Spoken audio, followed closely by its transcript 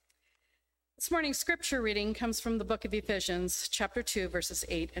This morning's scripture reading comes from the book of Ephesians, chapter 2, verses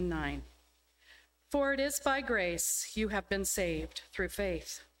 8 and 9. For it is by grace you have been saved through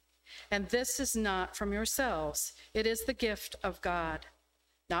faith. And this is not from yourselves. It is the gift of God,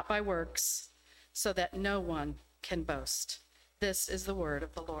 not by works, so that no one can boast. This is the word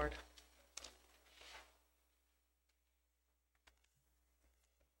of the Lord.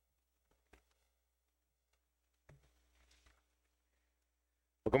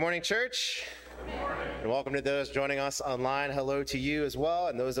 Well, good morning, church. Good morning. And welcome to those joining us online. Hello to you as well.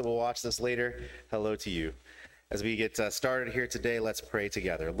 And those that will watch this later, hello to you. As we get started here today, let's pray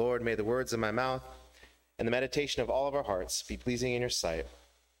together. Lord, may the words of my mouth and the meditation of all of our hearts be pleasing in your sight.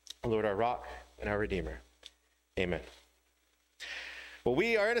 Lord, our rock and our redeemer. Amen. Well,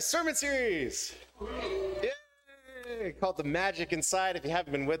 we are in a sermon series. Yay! Called The Magic Inside. If you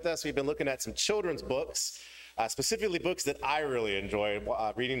haven't been with us, we've been looking at some children's books. Specifically books that I really enjoy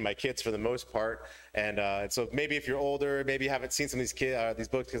reading to my kids for the most part. And so maybe if you're older, maybe you haven't seen some of these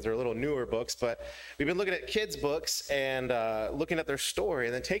books because they're a little newer books, but we've been looking at kids' books and looking at their story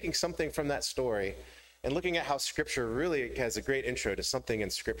and then taking something from that story and looking at how Scripture really has a great intro to something in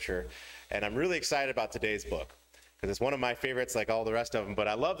Scripture. And I'm really excited about today's book because it's one of my favorites like all the rest of them. But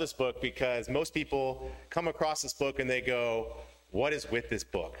I love this book because most people come across this book and they go, what is with this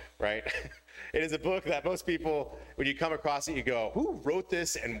book, right? It is a book that most people, when you come across it, you go, who wrote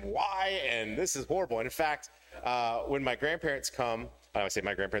this and why? And this is horrible. And in fact, when my grandparents come, I would say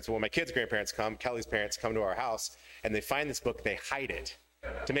my grandparents, but when my kids' grandparents come, Kelly's parents come to our house and they find this book, they hide it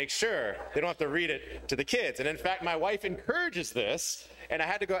to make sure they don't have to read it to the kids. And in fact, my wife encourages this. And I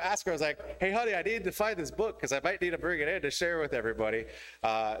had to go ask her, I was like, hey, honey, I need to find this book because I might need to bring it in to share with everybody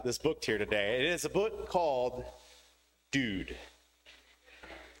this book here today. It is a book called Dude.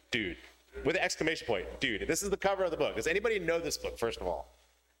 Dude. With an exclamation point, dude. This is the cover of the book. Does anybody know this book, first of all?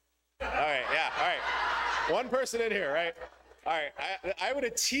 All right, yeah, all right. One person in here, right? All right, I want to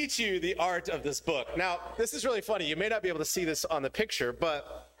teach you the art of this book. Now, this is really funny. You may not be able to see this on the picture,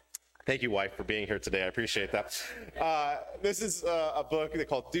 but thank you, wife, for being here today. I appreciate that. This is a book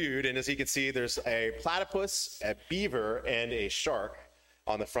called Dude, and as you can see, there's a platypus, a beaver, and a shark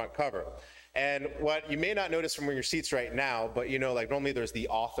on the front cover. And what you may not notice from your seats right now, but you know, like normally there's the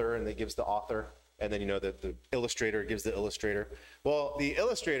author and they gives the author, and then you know the illustrator gives the illustrator. Well, the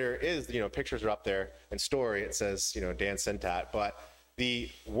illustrator is, you know, pictures are up there and story. It says, you know, Dan Sentat, but the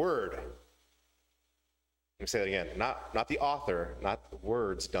word. Let me say that again. Not the author, not the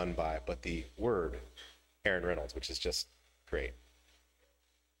words done by, but the word, Aaron Reynolds, which is just great.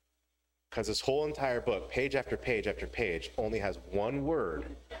 Because this whole entire book, page after page after page, only has one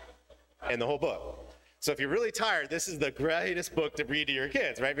word in the whole book. So if you're really tired, this is the greatest book to read to your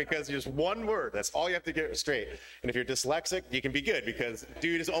kids, right? Because there's one word. That's all you have to get straight. And if you're dyslexic, you can be good because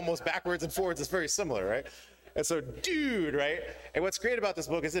dude is almost backwards and forwards. It's very similar, right? And so dude, right? And what's great about this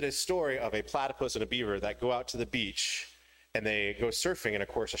book is it is a story of a platypus and a beaver that go out to the beach and they go surfing. And of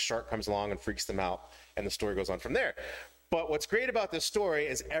course, a shark comes along and freaks them out. And the story goes on from there. But what's great about this story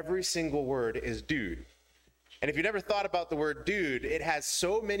is every single word is dude. And if you never thought about the word dude, it has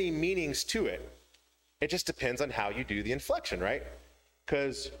so many meanings to it. It just depends on how you do the inflection, right?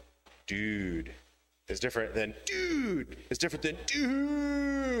 Because dude is different than dude is different than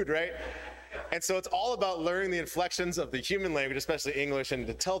dude, right? And so it's all about learning the inflections of the human language, especially English, and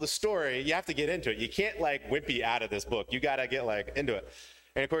to tell the story, you have to get into it. You can't like wimpy out of this book. You got to get like into it.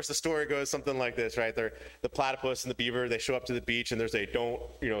 And of course, the story goes something like this, right? The platypus and the beaver, they show up to the beach and there's a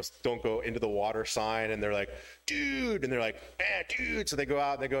don't go into the water sign. And they're like, dude. And they're like, dude. So they go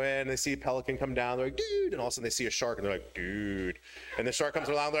out and they go in and they see a pelican come down. They're like, dude. And all of a sudden they see a shark and they're like, dude. And the shark comes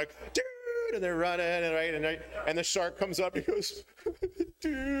along, they're like, dude. And they're running, and the shark comes up and he goes,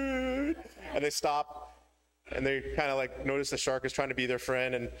 dude. And they stop and they kind of like notice the shark is trying to be their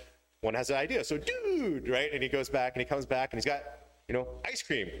friend. And one has an idea. So dude, right? And he goes back and he comes back and he's got, ice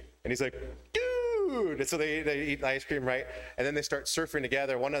cream. And he's like, dude. And so they eat ice cream, right? And then they start surfing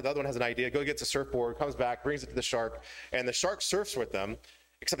together. The other one has an idea, gets a surfboard, comes back, brings it to the shark. And the shark surfs with them,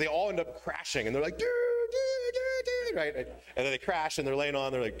 except they all end up crashing. And they're like, dude, right? And then they crash and they're laying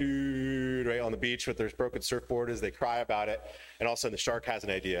on, they're like, dude, right? On the beach with their broken surfboard as they cry about it. And all of a sudden the shark has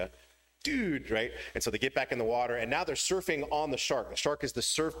an idea. Dude, right? And so they get back in the water and now they're surfing on the shark. The shark is the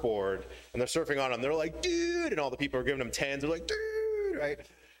surfboard and they're surfing on him. They're like, dude. And all the people are giving them tens. They're like, dude. Right?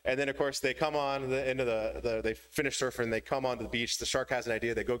 And then of course they come on the end of they finish surfing, they come onto the beach, the shark has an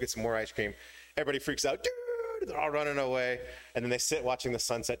idea, they go get some more ice cream, everybody freaks out, dude, they're all running away, and then they sit watching the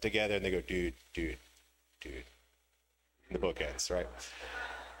sunset together and they go, dude, and the book ends, right?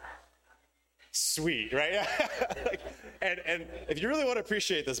 Sweet, right? And if you really want to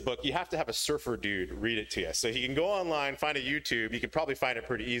appreciate this book, you have to have a surfer dude read it to you. So you can go online, find a YouTube. You can probably find it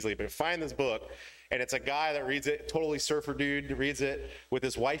pretty easily, but find this book, and it's a guy that reads it, totally surfer dude, reads it with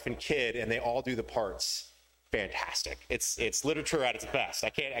his wife and kid, and they all do the parts. Fantastic. It's literature at its best. I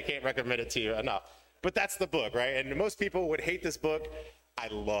can't recommend it to you enough. But that's the book, right? And most people would hate this book. I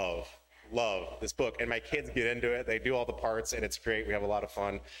love this book, and my kids get into it. They do all the parts, and it's great. We have a lot of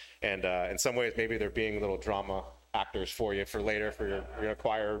fun, and in some ways maybe they're being little drama actors for you for later, for your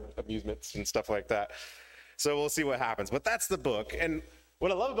choir amusements and stuff like that. So we'll see what happens, but that's the book. And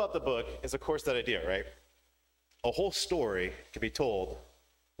what I love about the book is, of course, that idea, right? A whole story can be told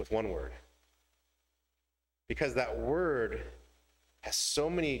with one word, because that word has so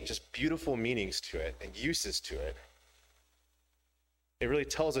many just beautiful meanings to it and uses to it. It really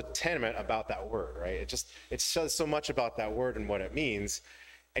tells a tenement about that word, right? It says so much about that word and what it means.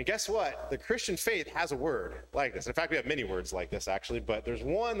 And guess what? The Christian faith has a word like this. In fact, we have many words like this, actually, but there's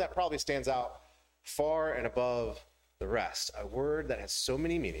one that probably stands out far and above the rest. A word that has so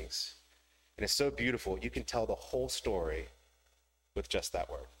many meanings and is so beautiful, you can tell the whole story with just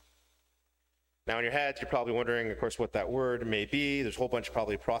that word. Now, in your head, you're probably wondering, of course, what that word may be. There's a whole bunch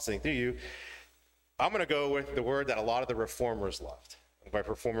probably processing through you. I'm going to go with the word that a lot of the reformers loved. By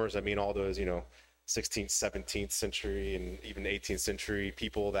reformers, I mean all those, 16th, 17th century, and even 18th century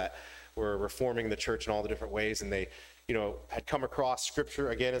people that were reforming the church in all the different ways. And they, had come across scripture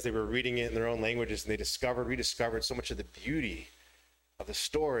again as they were reading it in their own languages, and they rediscovered so much of the beauty of the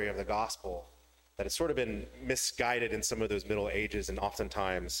story of the gospel that had sort of been misguided in some of those Middle Ages and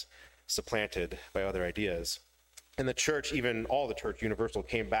oftentimes supplanted by other ideas. And the church, even all the church universal,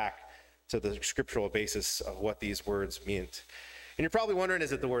 came back to the scriptural basis of what these words meant. And you're probably wondering,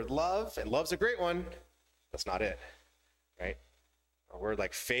 is it the word love? And love's a great one. That's not it, right? A word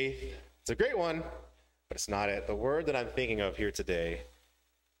like faith, it's a great one, but it's not it. The word that I'm thinking of here today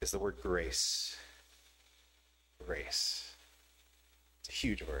is the word grace. Grace. It's a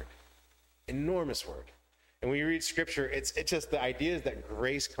huge word, enormous word. And when you read scripture, it's just the ideas that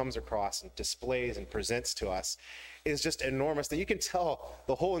grace comes across and displays and presents to us is just enormous, that you can tell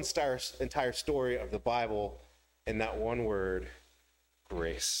the whole entire story of the Bible in that one word,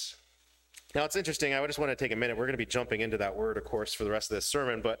 grace. Now, it's interesting. I just want to take a minute. We're going to be jumping into that word, of course, for the rest of this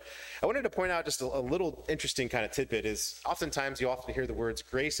sermon, but I wanted to point out just a little interesting kind of tidbit is oftentimes you often hear the words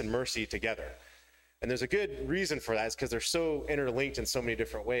grace and mercy together. And there's a good reason for that, is because they're so interlinked in so many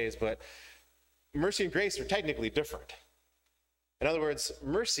different ways, but mercy and grace are technically different. In other words,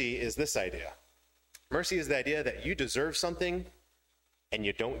 mercy is this idea. Mercy is the idea that you deserve something and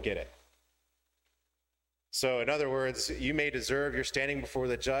you don't get it. So in other words, you may deserve, you're standing before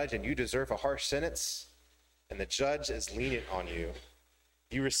the judge and you deserve a harsh sentence, and the judge is lenient on you.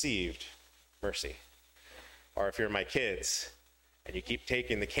 You received mercy. Or if you're my kids and you keep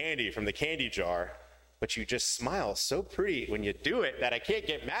taking the candy from the candy jar, but you just smile so pretty when you do it that I can't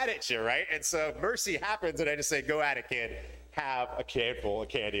get mad at you, right? And so mercy happens and I just say, go at it, kid. Have a handful of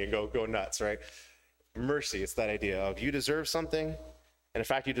candy and go nuts, right? Mercy, it's that idea of you deserve something, and in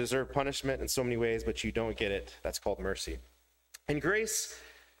fact, you deserve punishment in so many ways, but you don't get it. That's called mercy. And grace,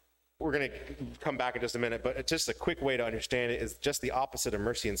 we're going to come back in just a minute, but just a quick way to understand it is just the opposite of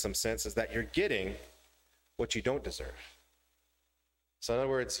mercy in some sense, is that you're getting what you don't deserve. So in other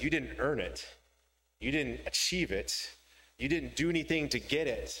words, you didn't earn it. You didn't achieve it. You didn't do anything to get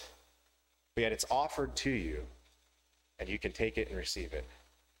it, but yet it's offered to you, and you can take it and receive it.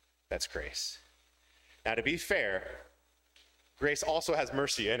 That's grace. Now, to be fair, grace also has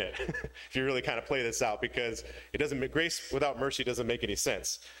mercy in it, if you really kind of play this out, because grace without mercy doesn't make any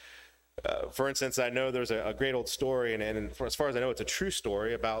sense. For instance, I know there's a great old story, and as far as I know, it's a true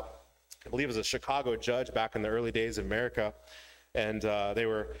story about, I believe it was a Chicago judge back in the early days of America, and they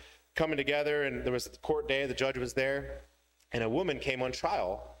were coming together, and there was a court day, the judge was there, and a woman came on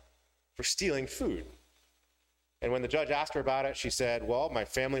trial for stealing food. And when the judge asked her about it, she said, well, my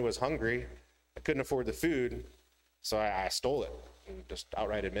family was hungry, I couldn't afford the food, so I stole it, and just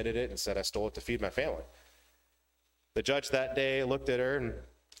outright admitted it and said I stole it to feed my family. The judge that day looked at her and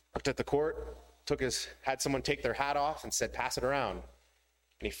looked at the court, had someone take their hat off and said, pass it around.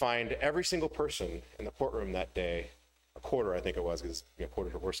 And he fined every single person in the courtroom that day a quarter, I think it was, because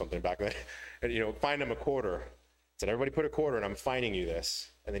quarters were worth something back then. And fined them a quarter. Said, everybody put a quarter and I'm fining you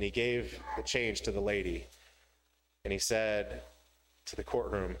this. And then he gave the change to the lady. And he said to the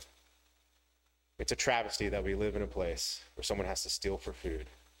courtroom, it's a travesty that we live in a place where someone has to steal for food.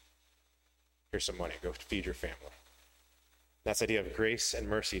 Here's some money, go feed your family. That's the idea of grace and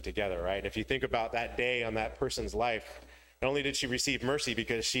mercy together, right? If you think about that day on that person's life, not only did she receive mercy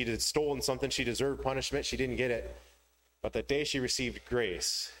because she had stolen something, she deserved punishment, she didn't get it, but the day she received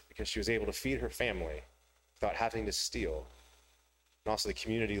grace because she was able to feed her family without having to steal. And also the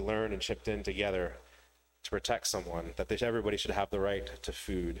community learned and chipped in together to protect someone, that everybody should have the right to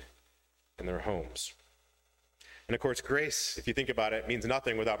food in their homes. And of course, grace, if you think about it, means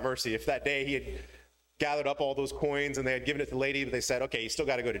nothing without mercy. If that day he had gathered up all those coins and they had given it to the lady, but they said, okay, you still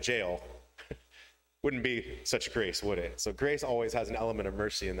got to go to jail, wouldn't be such grace, would it? So grace always has an element of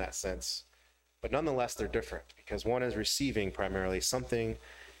mercy in that sense. But nonetheless, they're different because one is receiving primarily something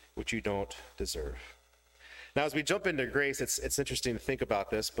which you don't deserve. Now, as we jump into grace, it's interesting to think about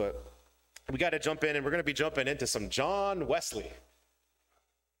this, but we got to jump in, and we're going to be jumping into some John Wesley.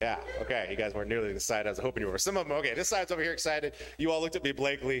 Yeah, okay, you guys weren't nearly the side I was hoping you were. Some of them, okay, this side's over here excited. You all looked at me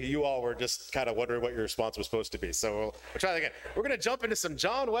blankly. You all were just kind of wondering what your response was supposed to be. So we'll try that again. We're going to jump into some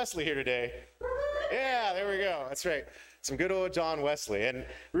John Wesley here today. Yeah, there we go. That's right. Some good old John Wesley. And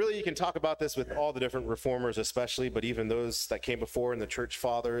really, you can talk about this with all the different reformers especially, but even those that came before in the church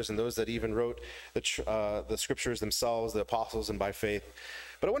fathers and those that even wrote the scriptures themselves, the apostles and by faith.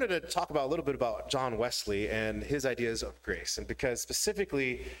 But I wanted to talk about a little bit about John Wesley and his ideas of grace. And because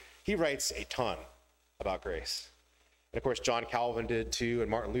specifically, he writes a ton about grace. And of course, John Calvin did too,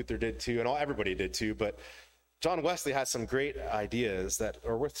 and Martin Luther did too, and everybody did too. But John Wesley has some great ideas that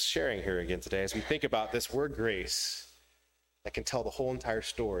are worth sharing here again today as we think about this word grace that can tell the whole entire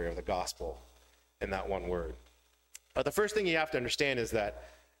story of the gospel in that one word. The first thing you have to understand is that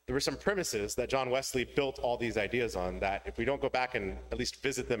there were some premises that John Wesley built all these ideas on that if we don't go back and at least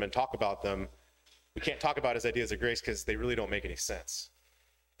visit them and talk about them, we can't talk about his ideas of grace because they really don't make any sense.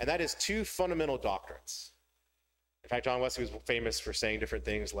 And that is two fundamental doctrines. In fact, John Wesley was famous for saying different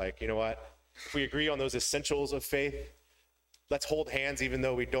things like, you know what, if we agree on those essentials of faith, let's hold hands even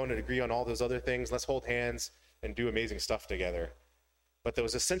though we don't agree on all those other things. Let's hold hands and do amazing stuff together. But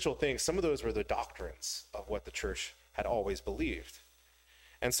those essential things, some of those were the doctrines of what the church had always believed.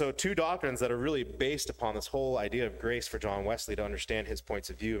 And so two doctrines that are really based upon this whole idea of grace for John Wesley to understand his points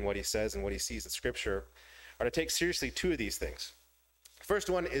of view and what he says and what he sees in Scripture are to take seriously two of these things. The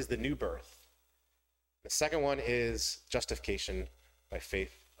first one is the new birth. The second one is justification by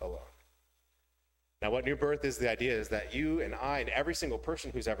faith alone. Now, what new birth is, the idea is that you and I and every single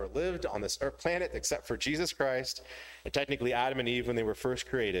person who's ever lived on this earth planet except for Jesus Christ and technically Adam and Eve when they were first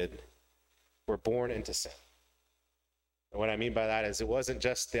created were born into sin. And what I mean by that is it wasn't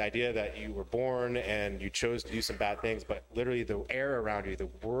just the idea that you were born and you chose to do some bad things, but literally the air around you, the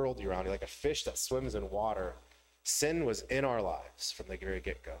world around you, like a fish that swims in water, sin was in our lives from the very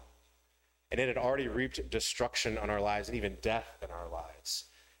get-go. And it had already reaped destruction on our lives and even death in our lives.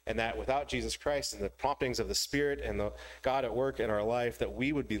 And that without Jesus Christ and the promptings of the Spirit and the God at work in our life, that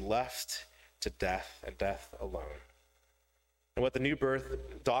we would be left to death and death alone. And what the new birth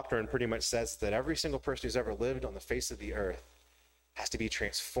doctrine pretty much says is that every single person who's ever lived on the face of the earth has to be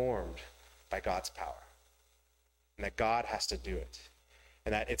transformed by God's power. And that God has to do it.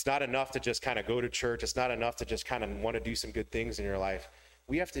 And that it's not enough to just kind of go to church. It's not enough to just kind of want to do some good things in your life.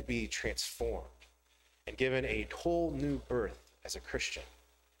 We have to be transformed and given a whole new birth as a Christian.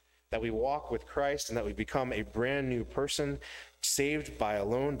 That we walk with Christ and that we become a brand new person, saved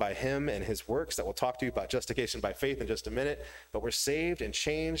alone by him and his works, that we'll talk to you about justification by faith in just a minute. But we're saved and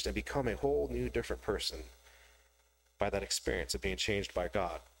changed and become a whole new different person by that experience of being changed by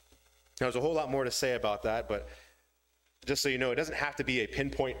God. Now, there's a whole lot more to say about that, but just so you know, it doesn't have to be a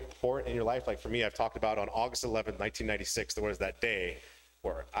pinpoint point in your life. Like for me, I've talked about on August 11th, 1996, there was that day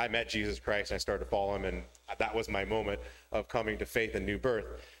where I met Jesus Christ and I started to follow him, and that was my moment of coming to faith and new birth.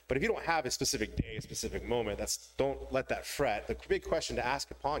 But if you don't have a specific day, a specific moment, don't let that fret. The big question to ask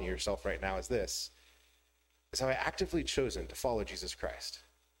upon yourself right now is this: have I actively chosen to follow Jesus Christ?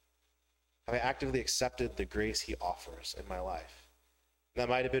 Have I actively accepted the grace he offers in my life? And that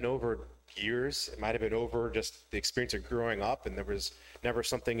might have been over years. It might have been over just the experience of growing up, and there was never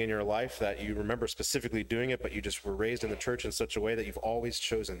something in your life that you remember specifically doing it, but you just were raised in the church in such a way that you've always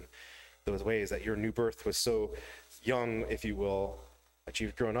chosen those ways, that your new birth was so young, if you will, that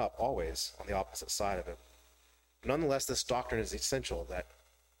you've grown up always on the opposite side of it. Nonetheless, this doctrine is essential, that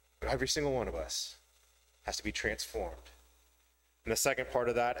every single one of us has to be transformed. And the second part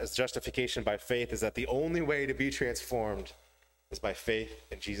of that is justification by faith, is that the only way to be transformed is by faith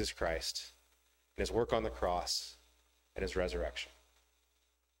in Jesus Christ and his work on the cross and his resurrection.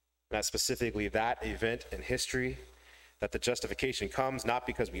 And that's specifically that event in history, that the justification comes not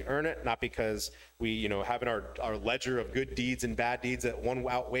because we earn it, not because we have in our ledger of good deeds and bad deeds that one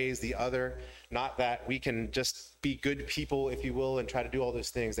outweighs the other, not that we can just be good people, if you will, and try to do all those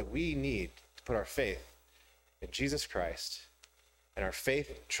things. That we need to put our faith in Jesus Christ, and our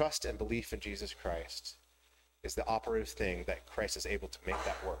faith, trust, and belief in Jesus Christ is the operative thing that Christ is able to make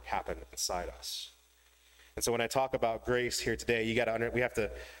that work happen inside us. And so when I talk about grace here today, we have to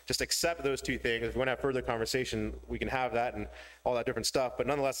just accept those two things. If we want to have further conversation, we can have that and all that different stuff. But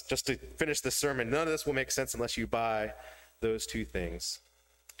nonetheless, just to finish this sermon, none of this will make sense unless you buy those two things.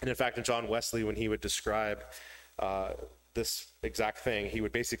 And in fact, in John Wesley, when he would describe this exact thing, he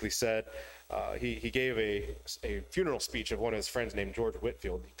would basically said, he gave a funeral speech of one of his friends named George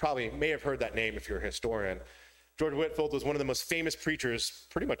Whitefield. You probably may have heard that name if you're a historian. George Whitefield was one of the most famous preachers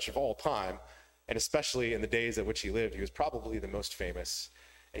pretty much of all time. And especially in the days at which he lived, he was probably the most famous.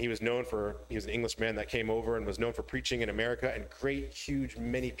 And he was an Englishman that came over and was known for preaching in America, and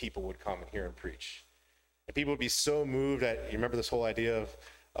many people would come and hear him preach. And people would be so moved you remember this whole idea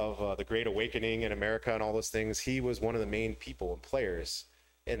of the Great Awakening in America and all those things. He was one of the main people and players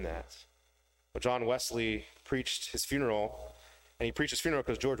in that. But John Wesley preached his funeral, and he preached his funeral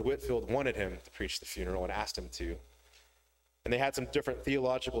because George Whitefield wanted him to preach the funeral and asked him to. And they had some different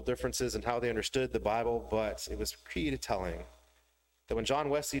theological differences in how they understood the Bible, but it was key to telling that when John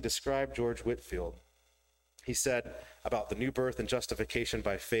Wesley described George Whitefield, he said about the new birth and justification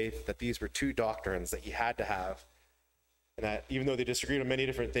by faith that these were two doctrines that he had to have, and that even though they disagreed on many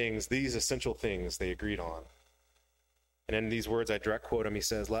different things, these essential things they agreed on. And in these words, I direct quote him, he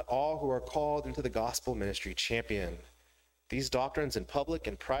says, "Let all who are called into the gospel ministry champion these doctrines in public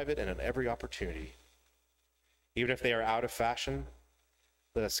and private and on every opportunity. Even if they are out of fashion,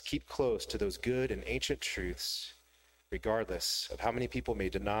 let us keep close to those good and ancient truths, regardless of how many people may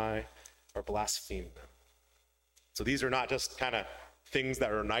deny or blaspheme them." So these are not just kind of things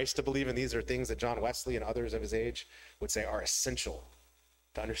that are nice to believe in. These are things that John Wesley and others of his age would say are essential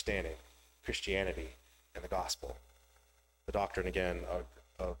to understanding Christianity and the gospel. The doctrine, again,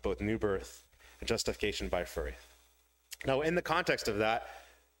 of both new birth and justification by faith. Now, in the context of that,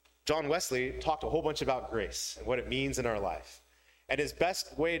 John Wesley talked a whole bunch about grace and what it means in our life. And his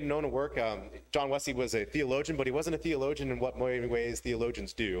best way known to work, John Wesley was a theologian, but he wasn't a theologian in what many ways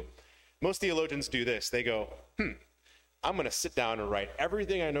theologians do. Most theologians do this. They go, I'm going to sit down and write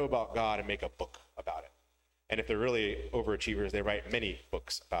everything I know about God and make a book about it. And if they're really overachievers, they write many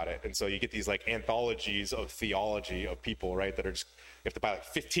books about it. And so you get these like anthologies of theology of people, right, that are just, you have to buy like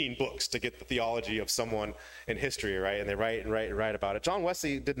 15 books to get the theology of someone in history, right? And they write and write and write about it. John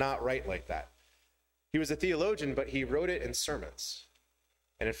Wesley did not write like that. He was a theologian, but he wrote it in sermons.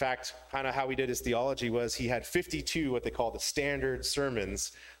 And in fact, kind of how he did his theology was he had 52, what they call the standard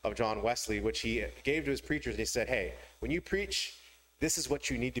sermons of John Wesley, which he gave to his preachers. And he said, hey, when you preach, this is what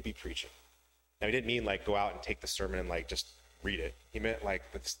you need to be preaching. Now, he didn't mean like go out and take the sermon and like just read it. He meant like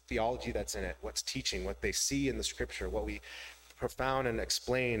the theology that's in it, what's teaching, what they see in the scripture, what we profound and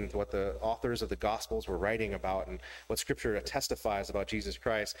explained, what the authors of the Gospels were writing about, and what scripture testifies about Jesus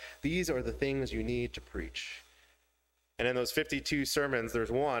Christ. These are the things you need to preach. And in those 52 sermons,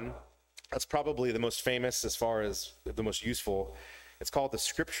 there's one that's probably the most famous as far as the most useful. It's called The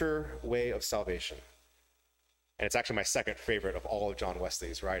Scripture Way of Salvation. And it's actually my second favorite of all of John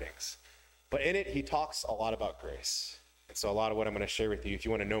Wesley's writings. But in it, he talks a lot about grace. And so a lot of what I'm going to share with you, if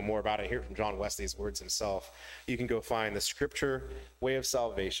you want to know more about it, hear from John Wesley's words himself, you can go find The Scripture Way of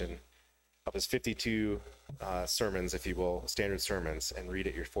Salvation of his 52 sermons, if you will, standard sermons, and read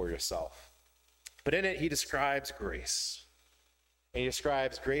it for yourself. But in it, he describes grace. And he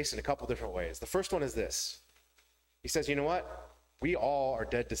describes grace in a couple different ways. The first one is this. He says, you know what? We all are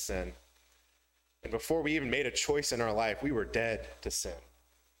dead to sin. And before we even made a choice in our life, we were dead to sin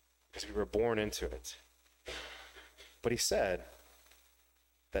because we were born into it. But he said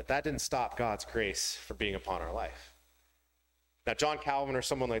that didn't stop God's grace from being upon our life. Now, John Calvin or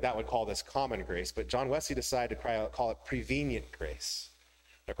someone like that would call this common grace, but John Wesley decided to call it prevenient grace.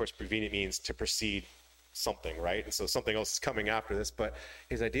 Of course, prevenient means to precede something, right? And so something else is coming after this. But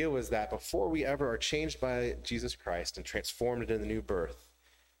his idea was that before we ever are changed by Jesus Christ and transformed into the new birth,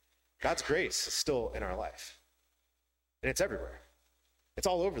 God's grace is still in our life. And it's everywhere. It's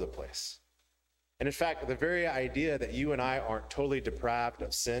all over the place. And in fact, the very idea that you and I aren't totally depraved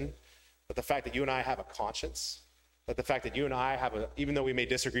of sin, but the fact that you and I have a conscience, but the fact that you and I have even though we may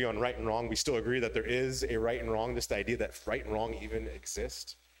disagree on right and wrong, we still agree that there is a right and wrong, just the idea that right and wrong even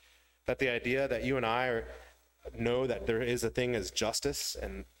exist. That the idea that you and I know that there is a thing as justice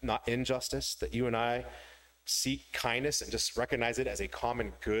and not injustice, that you and I seek kindness and just recognize it as a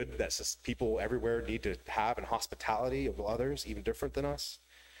common good that people everywhere need to have, and hospitality of others, even different than us.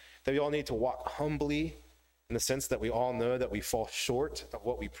 That we all need to walk humbly in the sense that we all know that we fall short of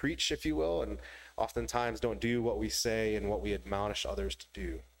what we preach, if you will, and oftentimes don't do what we say and what we admonish others to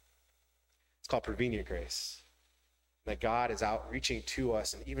do. It's called prevenient grace. That God is out reaching to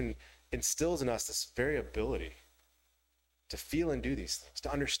us and even instills in us this very ability to feel and do these things,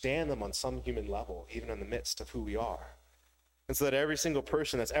 to understand them on some human level, even in the midst of who we are. And so that every single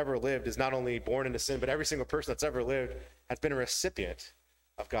person that's ever lived is not only born into sin, but every single person that's ever lived has been a recipient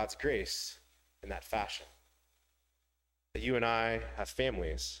of God's grace in that fashion. That you and I have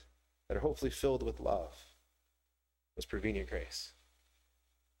families that are hopefully filled with love, with prevenient grace.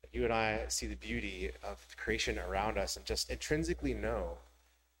 That you and I see the beauty of the creation around us and just intrinsically know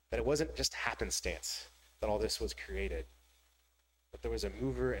that it wasn't just happenstance that all this was created, but there was a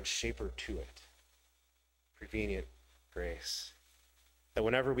mover and shaper to it. Prevenient grace. That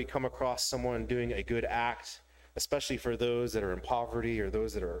whenever we come across someone doing a good act, especially for those that are in poverty or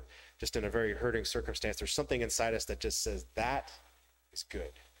those that are just in a very hurting circumstance, there's something inside us that just says, that is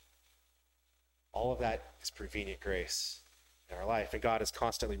good. All of that is prevenient grace in our life, and God is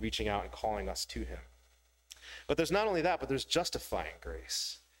constantly reaching out and calling us to him. But there's not only that, but there's justifying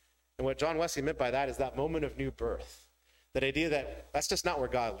grace. And what John Wesley meant by that is that moment of new birth. That idea that that's just not where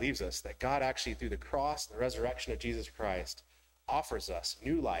God leaves us, that God actually, through the cross and the resurrection of Jesus Christ, offers us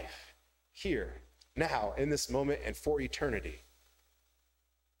new life here, now, in this moment, and for eternity.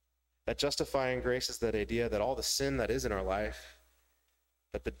 That justifying grace is that idea that all the sin that is in our life,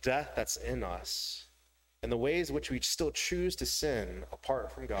 that the death that's in us, and the ways which we still choose to sin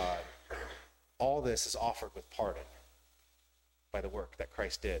apart from God, all this is offered with pardon by the work that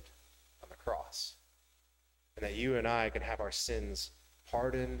Christ did on the cross. And that you and I can have our sins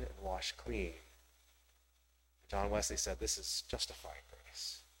pardoned and washed clean. John Wesley said this is justifying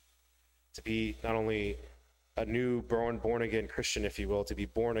grace. To be not only a new born again Christian, if you will, to be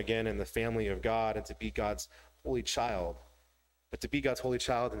born again in the family of God and to be God's holy child, but to be God's holy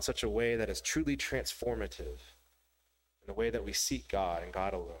child in such a way that is truly transformative in the way that we seek God and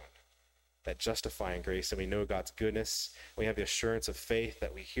God alone. That justifying grace, and we know God's goodness. We have the assurance of faith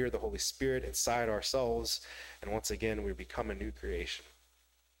that we hear the Holy Spirit inside ourselves, and once again, we become a new creation.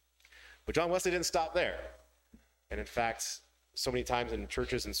 But John Wesley didn't stop there. And in fact, so many times in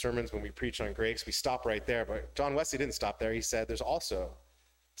churches and sermons when we preach on grace, we stop right there. But John Wesley didn't stop there. He said there's also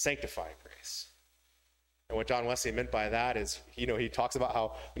sanctifying grace. And what John Wesley meant by that is, he talks about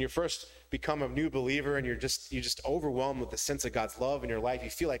how when you first become a new believer and you're just overwhelmed with the sense of God's love in your life, you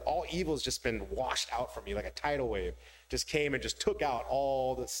feel like all evil has just been washed out from you, like a tidal wave just came and just took out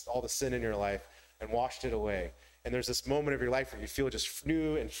all the sin in your life and washed it away. And there's this moment of your life where you feel just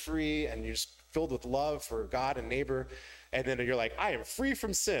new and free and you're just filled with love for God and neighbor. And then you're like, I am free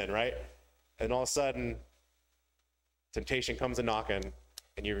from sin, right? And all of a sudden, temptation comes a knocking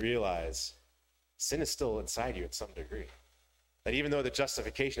and you realize sin is still inside you at some degree. That even though the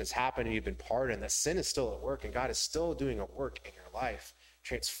justification has happened and you've been pardoned, that sin is still at work and God is still doing a work in your life,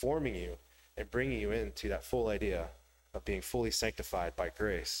 transforming you and bringing you into that full idea of being fully sanctified by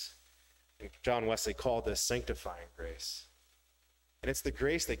grace. And John Wesley called this sanctifying grace. And it's the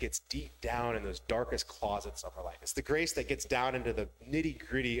grace that gets deep down in those darkest closets of our life. It's the grace that gets down into the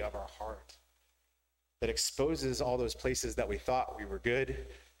nitty-gritty of our heart, that exposes all those places that we thought we were good, and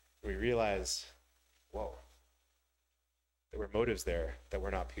we realize, whoa, there were motives there that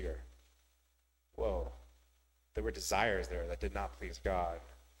were not pure. Whoa, there were desires there that did not please God.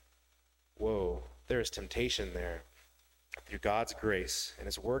 Whoa, there is temptation there. Through God's grace and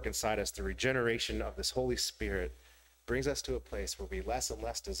his work inside us, the regeneration of this Holy Spirit brings us to a place where we less and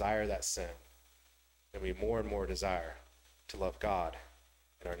less desire that sin, and we more and more desire to love God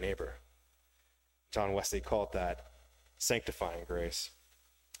and our neighbor. John Wesley called that sanctifying grace.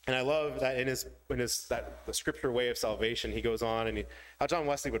 And I love that in the scripture way of salvation, he goes on, and how John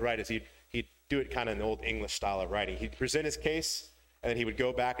Wesley would write is he'd do it kind of in the old English style of writing. He'd present his case, and then he would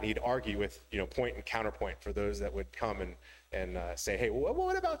go back and he'd argue with point and counterpoint for those that would come and say, hey, well,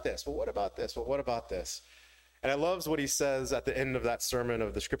 what about this? Well, what about this? Well, what about this? And I love what he says at the end of that sermon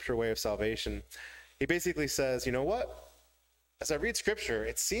of the scripture way of salvation. He basically says, you know what? As I read scripture,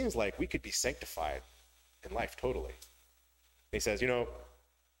 it seems like we could be sanctified in life totally. And he says,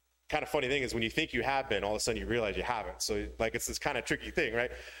 kind of funny thing is when you think you have been, all of a sudden you realize you haven't. So it's this kind of tricky thing, right?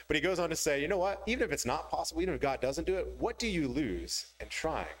 But he goes on to say, you know what? Even if it's not possible, even if God doesn't do it, what do you lose in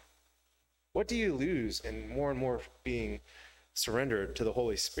trying? What do you lose in more and more being surrendered to the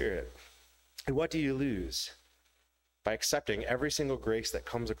Holy Spirit? And what do you lose by accepting every single grace that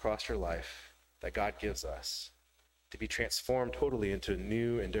comes across your life that God gives us to be transformed totally into a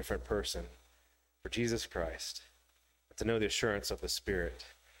new and different person for Jesus Christ, and to know the assurance of the Spirit?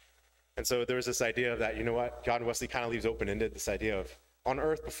 And so there's this idea of that, you know what, John Wesley kind of leaves open-ended this idea of, on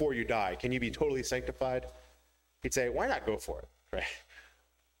earth before you die, can you be totally sanctified? He'd say, why not go for it, right?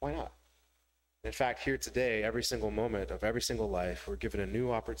 Why not? In fact, here today, every single moment of every single life, we're given a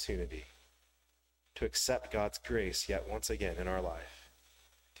new opportunity to accept God's grace yet once again in our life,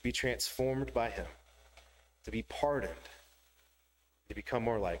 to be transformed by him, to be pardoned, to become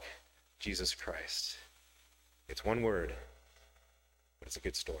more like Jesus Christ. It's one word, but it's a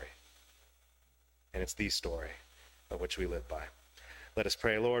good story. And it's the story of which we live by. Let us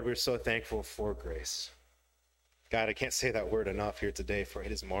pray. Lord, we're so thankful for grace. God, I can't say that word enough here today, for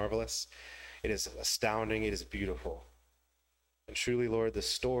it is marvelous. It is astounding. It is beautiful. And truly, Lord, the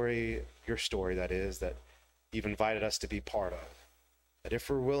story, your story that is, that you've invited us to be part of, that if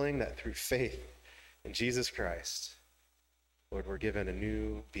we're willing, that through faith in Jesus Christ, Lord, we're given a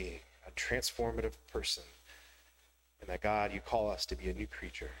new being, a transformative person, and that, God, you call us to be a new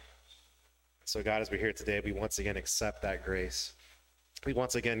creature. So, God, as we're here today, we once again accept that grace. We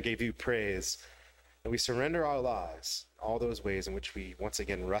once again give you praise, and we surrender our lives, all those ways in which we once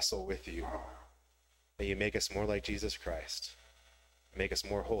again wrestle with you. May you make us more like Jesus Christ. Make us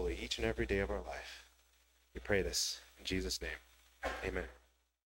more holy each and every day of our life. We pray this in Jesus' name. Amen.